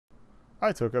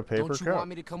I took a paper cup. Don't you want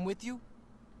me to come with you?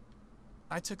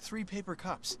 I took 3 paper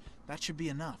cups. That should be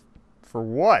enough. For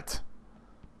what?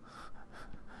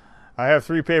 I have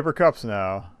 3 paper cups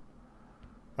now.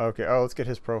 Okay, oh, let's get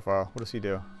his profile. What does he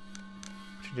do?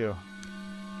 What'd you do?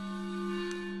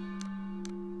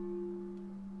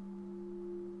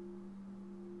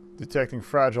 Detecting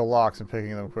fragile locks and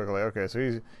picking them quickly. Okay,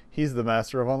 so he's the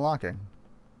master of unlocking.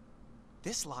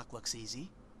 This lock looks easy.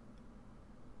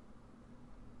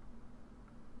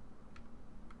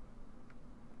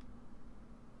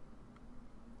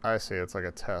 I see, it's like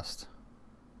a test.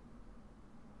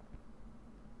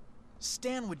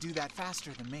 Stan would do that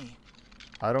faster than me.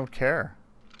 I don't care.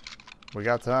 We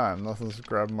got time. Nothing's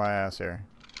grabbing my ass here.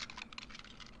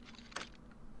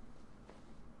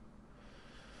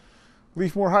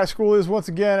 Leafmore High School is once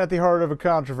again at the heart of a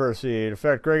controversy. In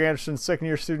fact, Greg Anderson's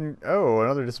second-year student... Oh,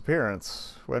 another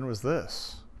disappearance. When was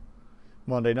this?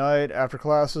 Monday night, after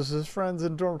classes, his friends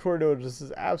in the dormitory noticed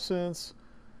his absence.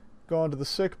 Gone to the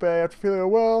sick bay after feeling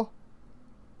unwell.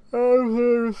 I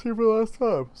was here for the last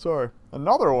time. Sorry.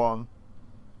 Another one.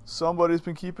 Somebody's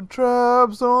been keeping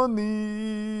tabs on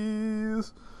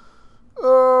these.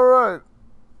 Alright.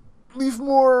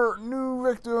 Leafmore, new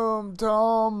victim,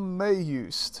 Tom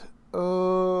Mayhust.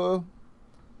 Or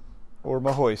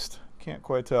Mahoist. Can't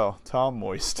quite tell. Tom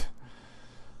Moist.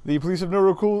 The police have no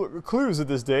real clues at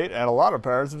this date, and a lot of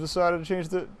parents have decided to change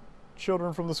the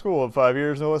children from the school. In 5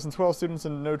 years, no less than 12 students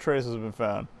and no traces have been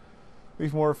found.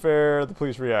 Leafmore affair, the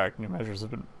police react. New measures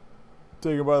have been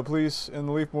taken by the police in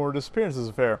the Leafmore disappearances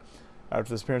affair after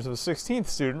the disappearance of a 16th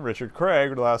student, Richard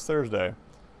Craig, last Thursday.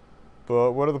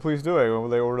 But what are the police doing when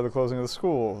they order the closing of the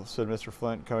school? Said Mr.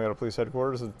 Flint, coming out of police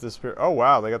headquarters. Oh,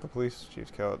 wow, they got the police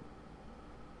chief's coat.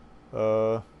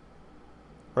 Or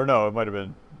no, it might have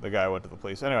been the guy who went to the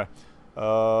police. Anyway,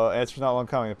 answer's not long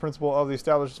coming. The principal of the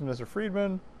establishment, Mr.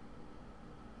 Friedman,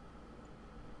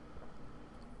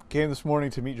 came this morning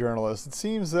to meet journalists. It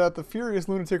seems that the furious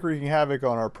lunatic wreaking havoc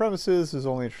on our premises is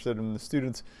only interested in the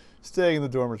students staying in the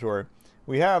dormitory.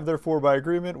 We have, therefore, by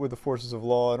agreement with the forces of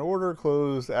law and order,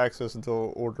 closed access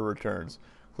until order returns.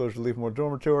 Closure to Leafmore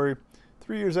Dormitory.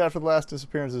 3 years after the last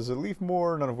disappearances at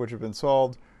Leafmore, none of which have been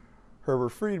solved, Herbert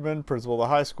Friedman, principal of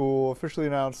the high school, officially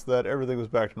announced that everything was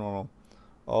back to normal.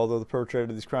 Although the perpetrator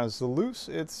of these crimes is still loose,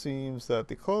 it seems that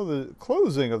the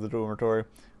closing of the dormitory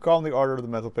calmed the ardor of the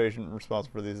mental patient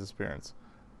responsible for these disappearances.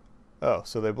 Oh,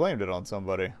 so they blamed it on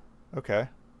somebody. Okay.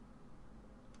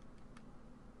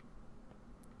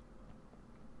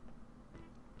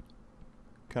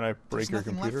 Can I break your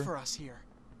computer? There's nothing left for us here.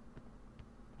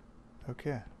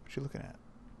 Okay. What you looking at?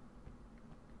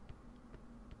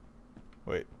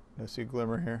 Wait. I see a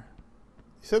glimmer here.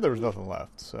 He said there was nothing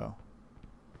left, so...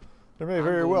 There may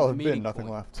very well have been nothing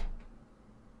left.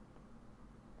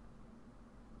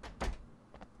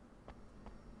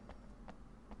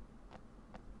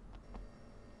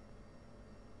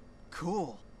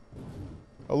 Cool.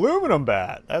 Aluminum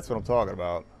bat! That's what I'm talking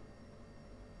about.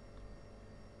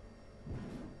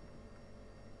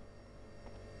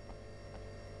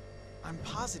 I'm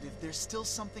positive there's still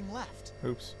something left.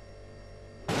 Oops.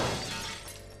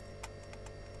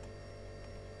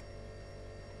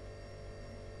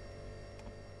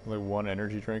 Only one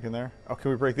energy drink in there. Oh, can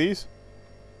we break these?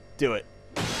 Do it.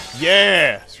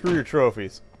 Yeah! Screw your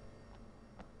trophies.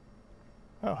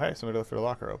 Oh, hey, somebody left their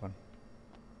locker open.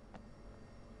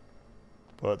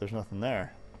 But there's nothing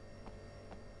there.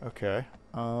 Okay.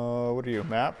 What are you?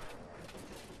 Map?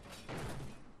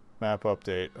 Map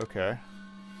update. Okay.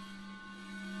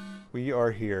 We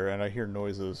are here, and I hear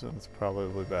noises, and it's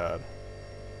probably bad.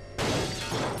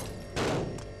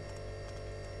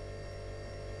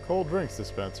 Cold drinks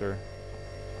dispenser.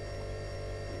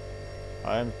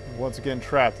 I am once again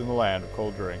trapped in the land of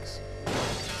cold drinks. I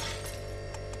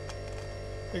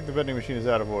think the vending machine is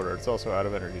out of order. It's also out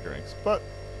of energy drinks, but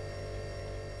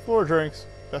floor drinks,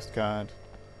 best kind.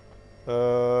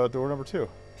 Door number 2.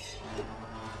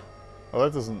 Oh,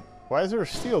 that doesn't... Why is there a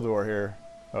steel door here?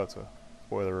 Oh, it's a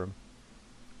boiler room.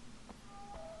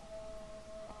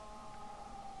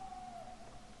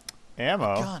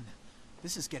 Ammo. A gun.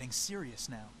 This is getting serious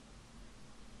now.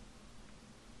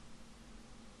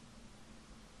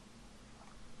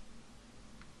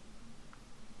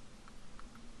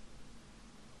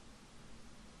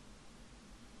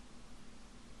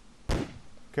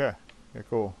 Okay. Yeah,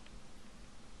 cool.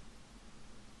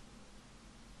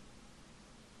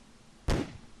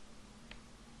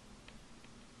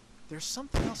 There's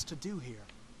something else to do here.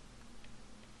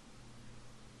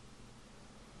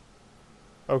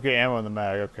 Okay, ammo in the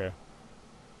mag, okay.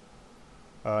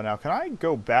 Now, can I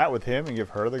go bat with him and give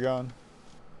her the gun?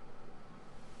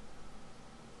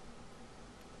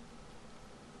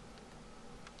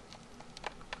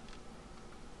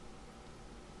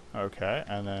 Okay,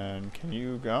 and then can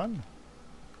you gun?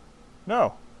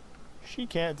 No. She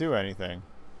can't do anything.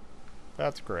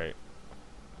 That's great.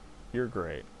 You're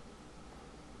great.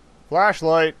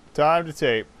 Flashlight. Time to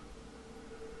tape.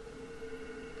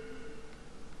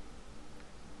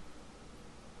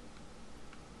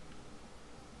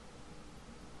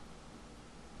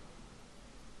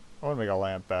 I want to make a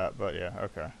lamp bat, but yeah,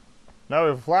 okay. Now we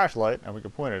have a flashlight, and we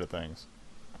can point it at things.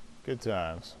 Good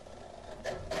times.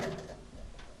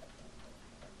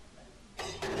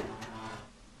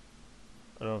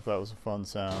 I don't know if that was a fun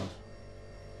sound.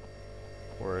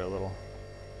 Worry a little.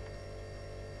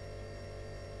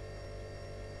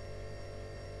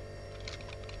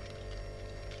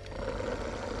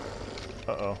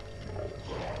 Uh-oh.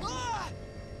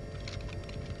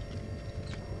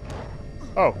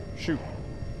 Oh, shoot.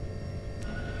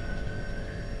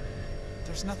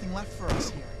 There's nothing left for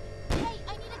us here. Hey,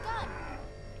 I need a gun.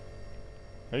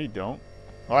 No, you don't.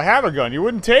 Well, I have a gun. You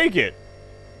wouldn't take it.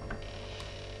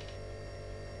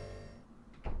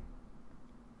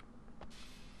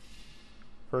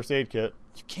 First aid kit.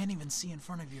 You can't even see in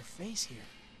front of your face here.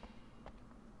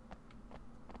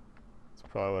 That's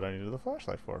probably what I needed the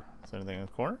flashlight for. Is there anything in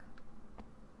the corner?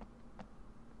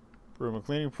 Broom and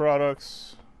cleaning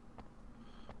products.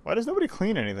 Why does nobody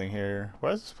clean anything here?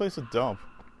 Why is this place a dump?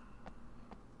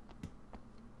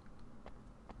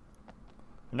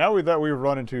 Now that we've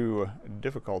run into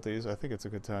difficulties, I think it's a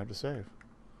good time to save.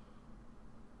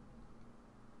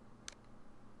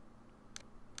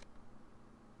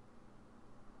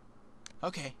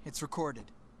 Okay, it's recorded.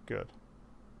 Good.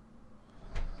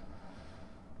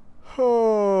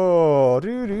 Oh,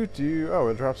 do. Oh,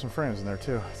 it dropped some frames in there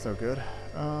too. So good.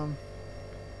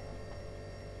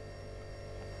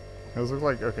 Those look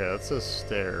like, okay, that says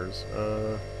stairs.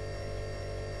 I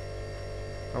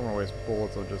don't want to waste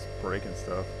bullets on just breaking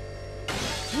stuff.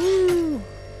 Woo!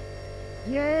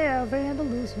 Yeah,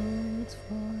 vandalism. It's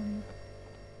fun.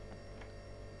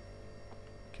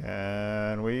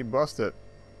 Can we bust it?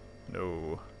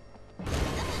 No.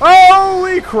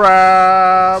 Holy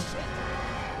crap!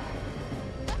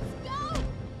 Let's go.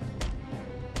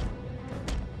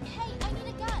 Hey, I need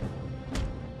a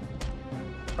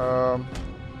gun.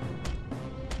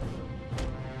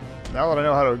 Now that I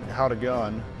know how to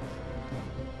gun.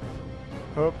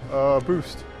 Hoop,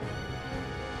 boost.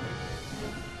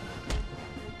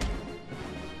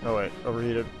 Oh wait,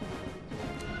 overheated.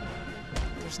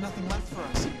 There's nothing left for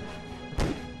us here.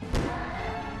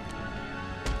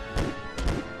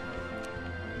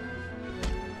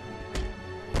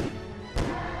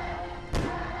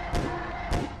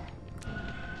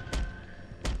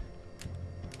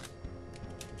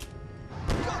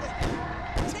 Got it!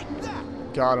 Take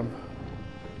that! Got him.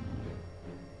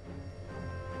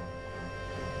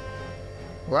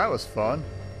 Well, that was fun.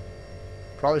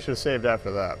 Probably should have saved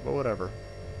after that, but whatever.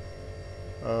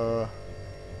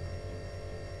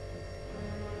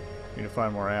 Need to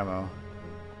find more ammo.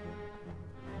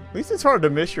 At least it's hard to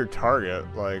miss your target.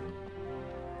 Like,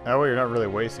 that way you're not really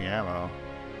wasting ammo.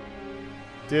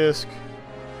 Disc.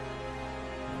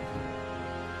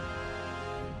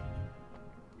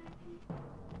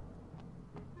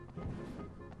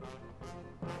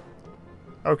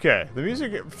 Okay, the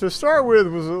music to start with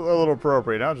was a little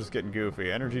appropriate. Now it's just getting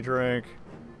goofy. Energy drink.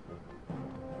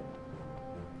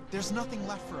 There's nothing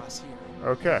left for us here.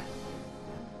 Okay.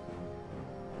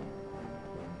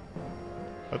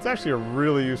 That's actually a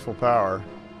really useful power.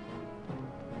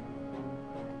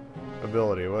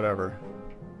 Ability, whatever.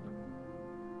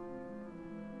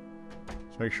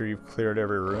 Just make sure you've cleared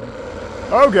every room.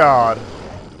 Oh god!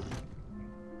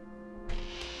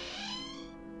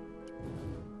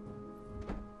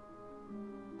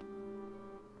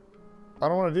 I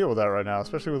don't want to deal with that right now,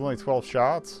 especially with only 12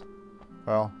 shots.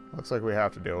 Well, looks like we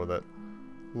have to deal with it.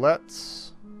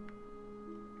 Let's...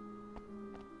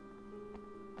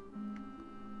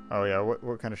 Oh yeah,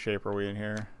 what kind of shape are we in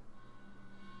here?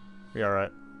 We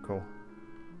alright. Cool.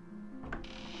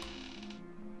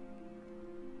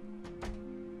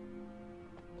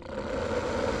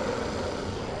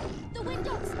 The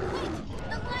windows. Quick,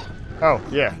 the light. Oh,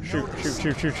 yeah. Shoot.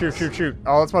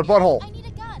 Oh, that's my butthole. I need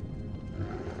a gun.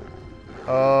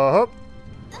 Hoop.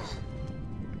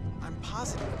 I'm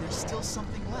positive there's still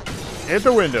something left. Hit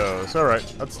the windows.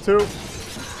 Alright, that's 2.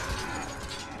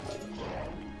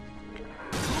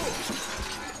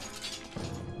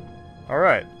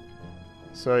 Alright.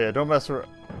 So yeah, don't mess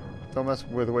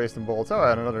with wasting bullets. Oh, I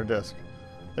had another disc.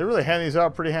 They really hand these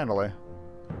out pretty handily.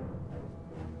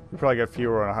 You probably get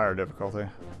fewer on a higher difficulty.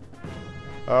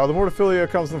 The mortophilia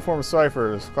comes in the form of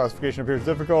ciphers. Classification appears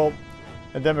difficult.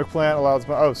 Endemic plant allows...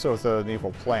 Oh, so it's an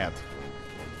evil plant.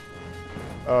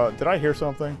 Did I hear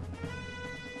something?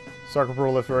 Sarco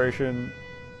proliferation.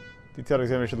 Detailed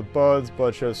examination of the buds.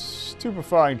 Bud shows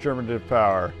stupefying germinative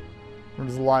power.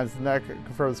 Runs the lines of the neck.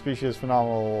 Confirm the species has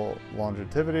phenomenal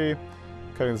longevity.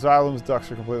 Cutting the xylems.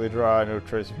 Ducts are completely dry. No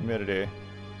trace of humidity.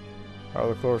 How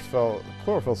the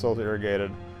chlorophyll cells are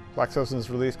irrigated. Black substance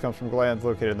release comes from glands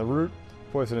located in the root.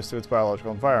 Poisonous to its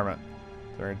biological environment.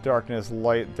 During darkness,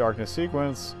 light, darkness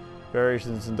sequence,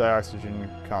 variations in dioxygen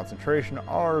concentration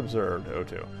are observed.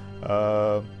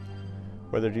 O2.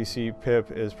 Whether GC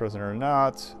PIP is present or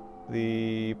not,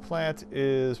 the plant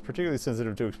is particularly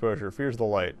sensitive to exposure, fears the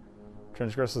light,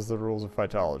 transgresses the rules of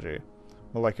phytology.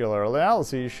 Molecular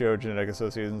analyses show genetic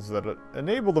associations that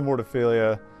enable the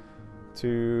mortophilia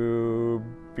to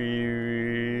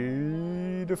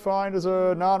be defined as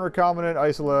a non-recombinant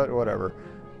isolate, whatever.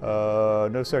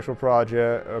 No sexual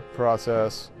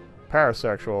process,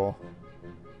 parasexual,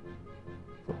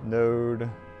 node,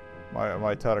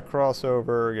 mitotic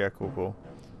crossover, yeah, cool.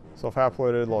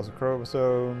 Self-haploided, loss of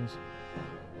chromosomes.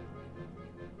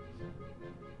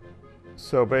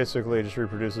 So basically it just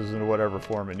reproduces into whatever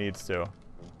form it needs to.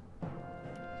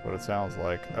 That's what it sounds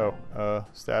like. Oh,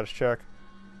 status check.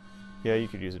 Yeah, you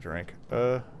could use a drink.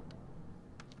 I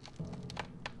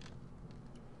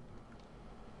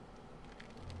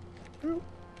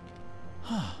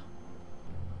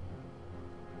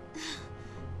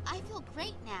feel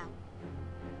great now.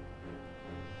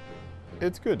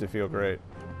 It's good to feel great.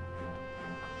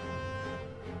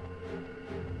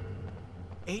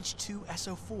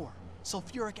 H2SO4,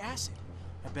 sulfuric acid.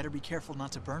 I better be careful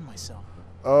not to burn myself.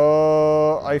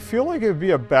 I feel like it would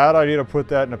be a bad idea to put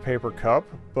that in a paper cup,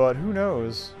 but who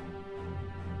knows?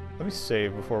 Let me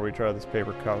save before we try this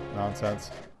paper cup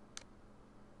nonsense.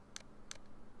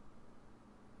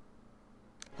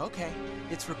 Okay,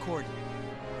 it's recorded.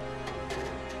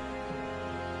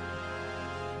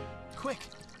 Quick,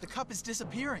 the cup is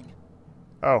disappearing.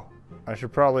 Oh, I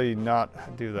should probably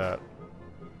not do that.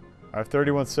 I have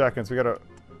 31 seconds. We gotta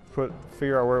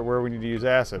figure out where we need to use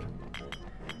acid.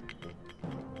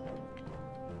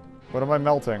 What am I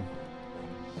melting?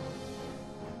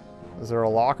 Is there a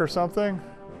lock or something?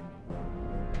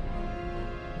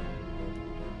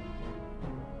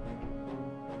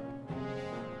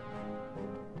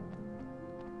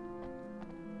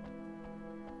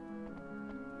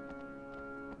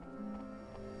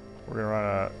 We're gonna run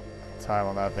out of time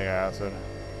on that thing of acid.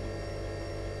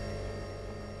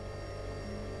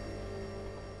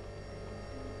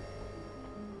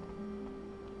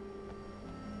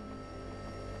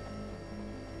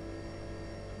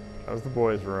 That was the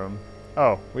boys' room.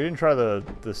 Oh, we didn't try the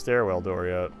stairwell door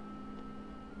yet.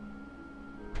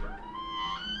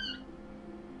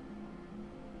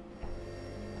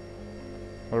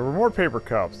 Well, there were more paper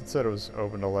cups. It said it was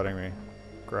open to letting me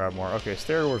grab more. Okay,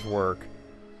 stair doors work.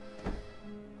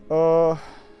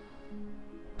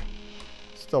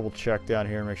 Let's double check down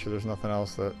here and make sure there's nothing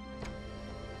else that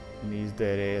needs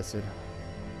dead acid.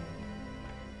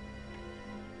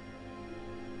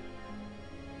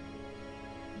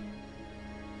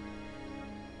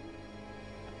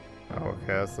 Oh, okay,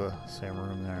 that's the same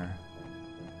room there.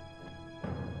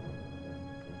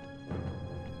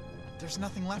 There's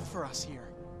nothing left for us here.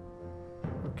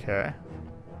 Okay.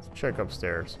 Let's check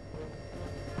upstairs.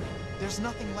 There's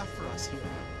nothing left for us here.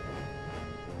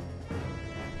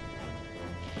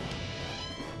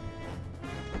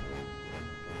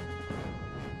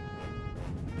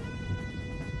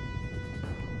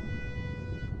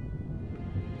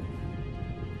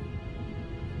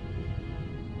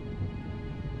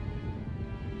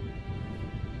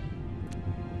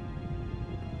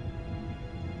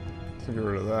 To get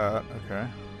rid of that, okay.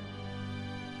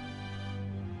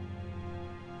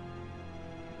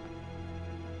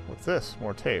 What's this?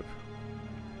 More tape.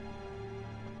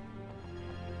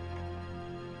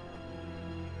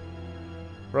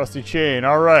 Rusty chain,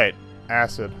 alright.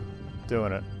 Acid.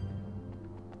 Doing it.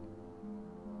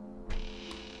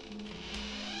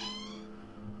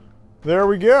 There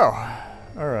we go.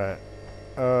 Alright.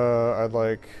 I'd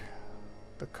like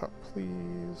the cup,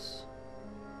 please.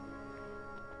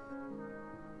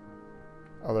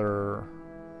 Other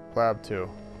lab 2.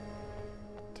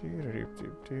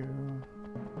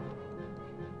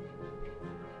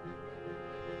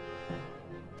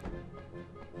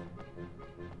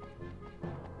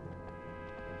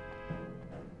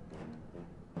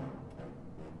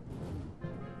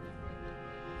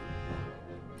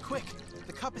 Quick,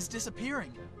 the cup is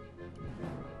disappearing.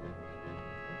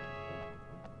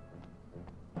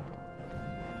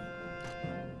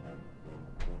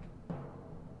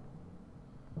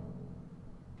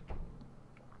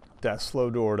 That slow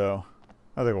door, though.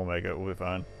 I think we'll make it. We'll be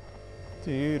fine.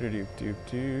 Do do do do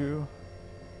do.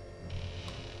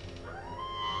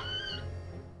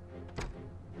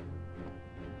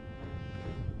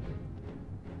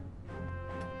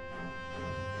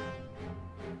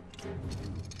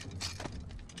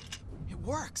 It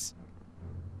works.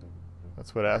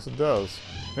 That's what acid does.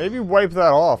 Maybe wipe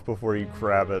that off before you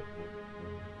grab it.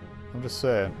 I'm just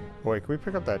saying. Wait, can we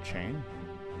pick up that chain?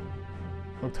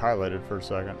 Looked highlighted for a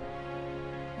second.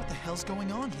 What the hell's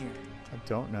going on here? I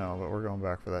don't know, but we're going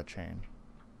back for that chain.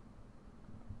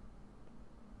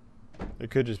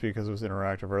 It could just be because it was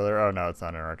interactive earlier. Oh, no, it's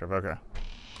not interactive. Okay.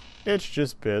 It's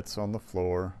just bits on the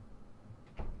floor.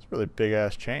 It's a really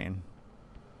big-ass chain.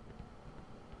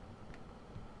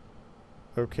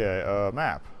 Okay,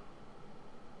 map.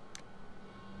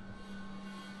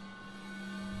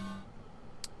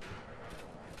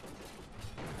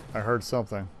 I heard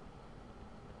something.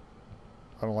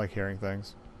 I don't like hearing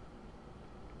things.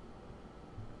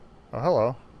 Oh,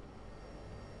 hello.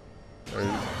 Are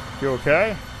you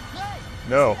okay? Hey!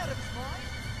 No. Is he out of his mind?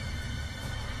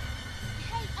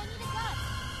 Hey, I need a gun.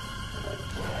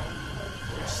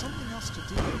 There's something else to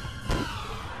do.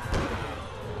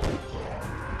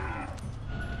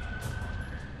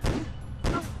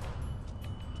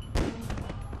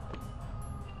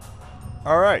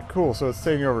 Alright, cool. So it's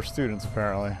taking over students,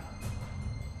 apparently.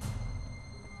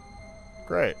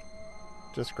 Great.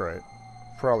 Just great.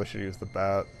 Probably should use the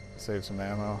bat. Save some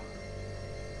ammo.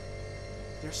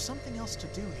 There's something else to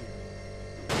do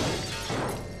here.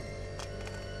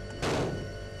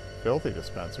 Filthy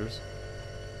dispensers.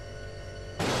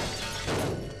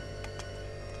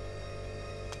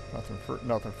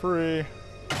 Nothing free.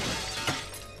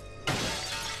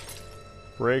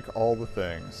 Break all the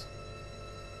things.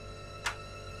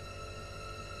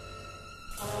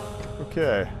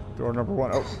 Okay, door number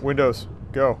 1. Oh, windows.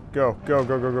 Go, go, go,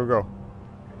 go, go, go, go.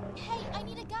 Hey, I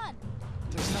need a gun.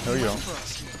 There's No, nothing you left don't. for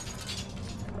us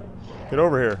here. Get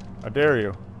over here. I dare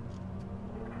you.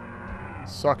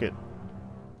 Suck it.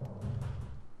 What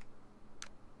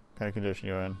kind of condition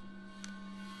you in?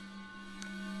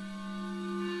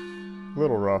 A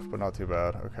little rough, but not too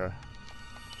bad. Okay.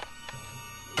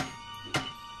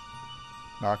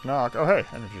 Knock, knock. Oh, hey,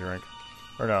 energy drink.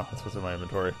 Or no, that's what's in my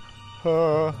inventory.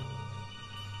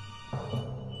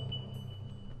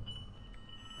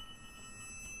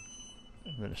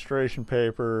 Administration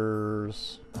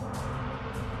papers.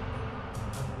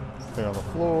 Thing on the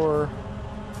floor.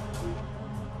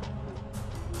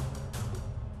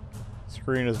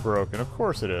 Screen is broken. Of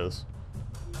course it is.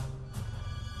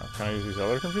 Oh, can I use these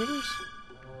other computers?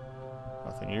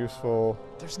 Nothing useful.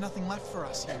 There's nothing left for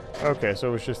us here. Okay, so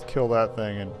it was just kill that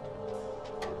thing and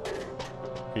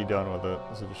be done with it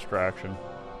as a distraction.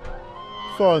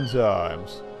 Fun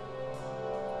times.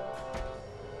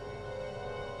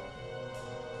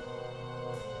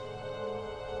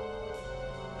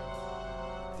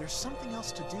 There's something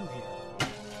else to do here.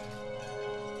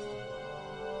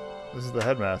 This is the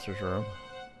headmaster's room.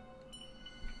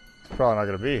 He's probably not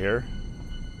going to be here.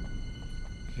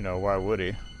 You know, why would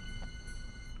he?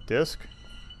 Disc?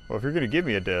 Well, if you're going to give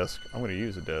me a disc, I'm going to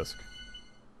use a disc.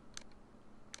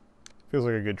 Feels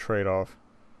like a good trade-off.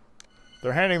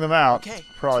 They're handing them out. Okay,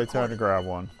 Probably it's time to recording. grab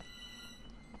one.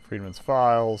 Friedman's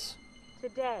files.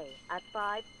 Today at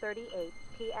 5:38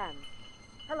 p.m.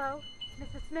 Hello,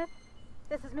 Mrs. Smith.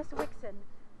 This is Miss Wixon.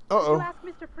 Could you Uh-oh. ask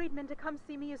Mr. Friedman to come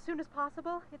see me as soon as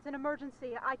possible? It's an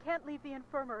emergency. I can't leave the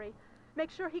infirmary.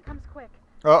 Make sure he comes quick.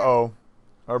 Uh-oh.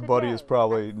 Our buddy is Today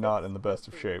probably at not in the best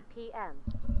of shape. 6:50 p.m.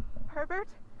 Herbert,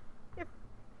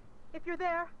 if you're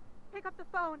there, pick up the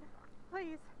phone,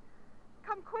 please.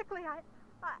 Come quickly.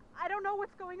 I don't know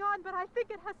what's going on, but I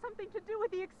think it has something to do with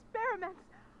the experiments.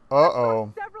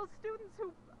 Uh-oh. Several students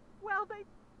who, well,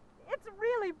 it's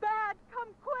really bad. Come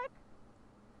quick.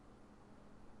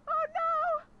 Oh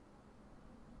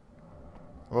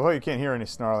no! Well, you can't hear any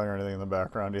snarling or anything in the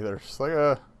background either. It's just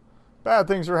like, bad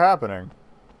things are happening.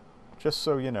 Just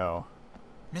so you know.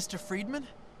 Mr. Friedman?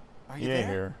 Are you He there? ain't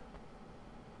here.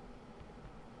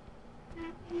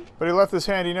 But he left this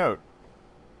handy note.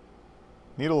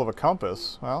 Needle of a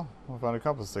compass. Well, we'll find a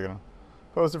compass sticking.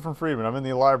 Posted from Friedman. I'm in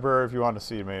the library if you want to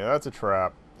see me. That's a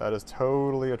trap. That is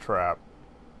totally a trap.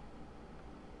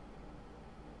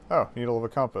 Oh, needle of a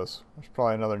compass. There's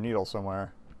probably another needle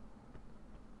somewhere.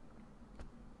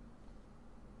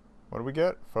 What do we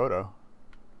get? Photo.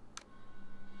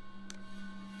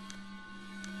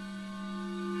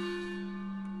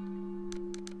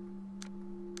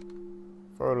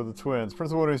 Photo of the twins.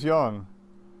 Principal when he's young.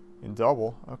 In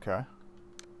double. Okay.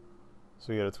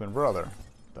 So you get a twin brother.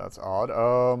 That's odd.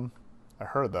 I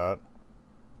heard that.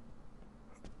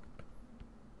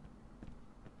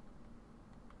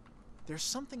 There's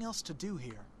something else to do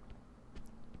here.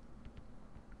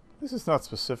 This is not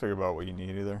specific about what you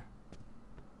need either.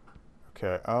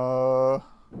 Okay, Uh-oh.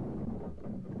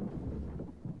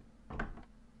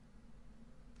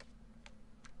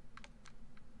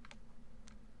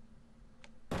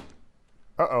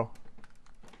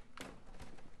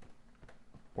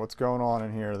 What's going on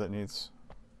in here that needs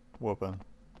whooping?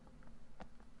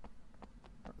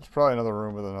 There's probably another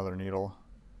room with another needle.